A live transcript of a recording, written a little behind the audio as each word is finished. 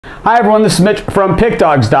Hi everyone, this is Mitch from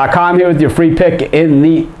PickDawgz.com here with your free pick in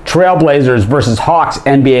the Trailblazers versus Hawks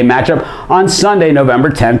NBA matchup on Sunday,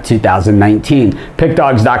 November 10th, 2019.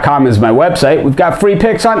 PickDawgz.com is my website. We've got free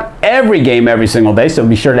picks on every game every single day, so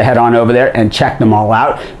be sure to head on over there and check them all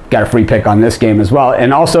out. Got a free pick on this game as well.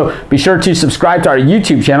 And also be sure to subscribe to our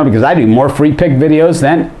YouTube channel because I do more free pick videos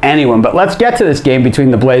than anyone. But let's get to this game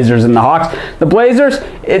between the Blazers and the Hawks. The Blazers,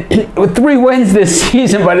 with 3 wins this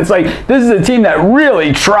season, but it's like this is a team that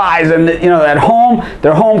really tries, and you know, at home,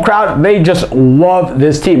 their home crowd, they just love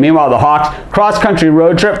this team. Meanwhile, the Hawks, cross-country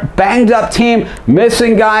road trip, banged up team,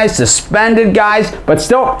 missing guys, suspended guys, but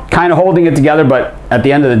still kind of holding it together. But at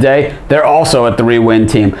the end of the day, they're also a 3-win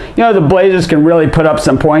team. You know, the Blazers can really put up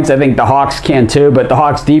some points. I think the Hawks can too, but the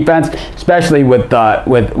Hawks defense, especially with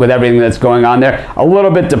everything that's going on there, a little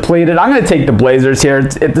bit depleted. I'm going to take the Blazers here.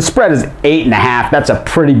 The spread is 8.5. That's a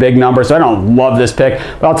pretty big number, so I don't love this pick,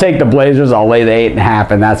 but I'll take the Blazers. I'll lay the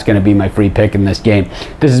 8.5, and that's going to be my free pick in this game.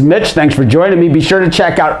 This is Mitch. Thanks for joining me. Be sure to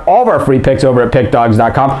check out all of our free picks over at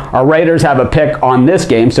PickDawgz.com. Our Raiders have a pick on this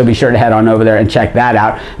game, so be sure to head on over there and check that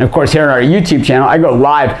out. And of course, here on our YouTube channel, I go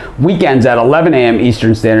live weekends at 11 a.m.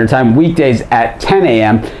 Eastern Standard Time, weekdays at 10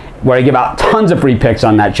 a.m., where I give out tons of free picks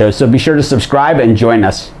on that show. So be sure to subscribe and join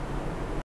us.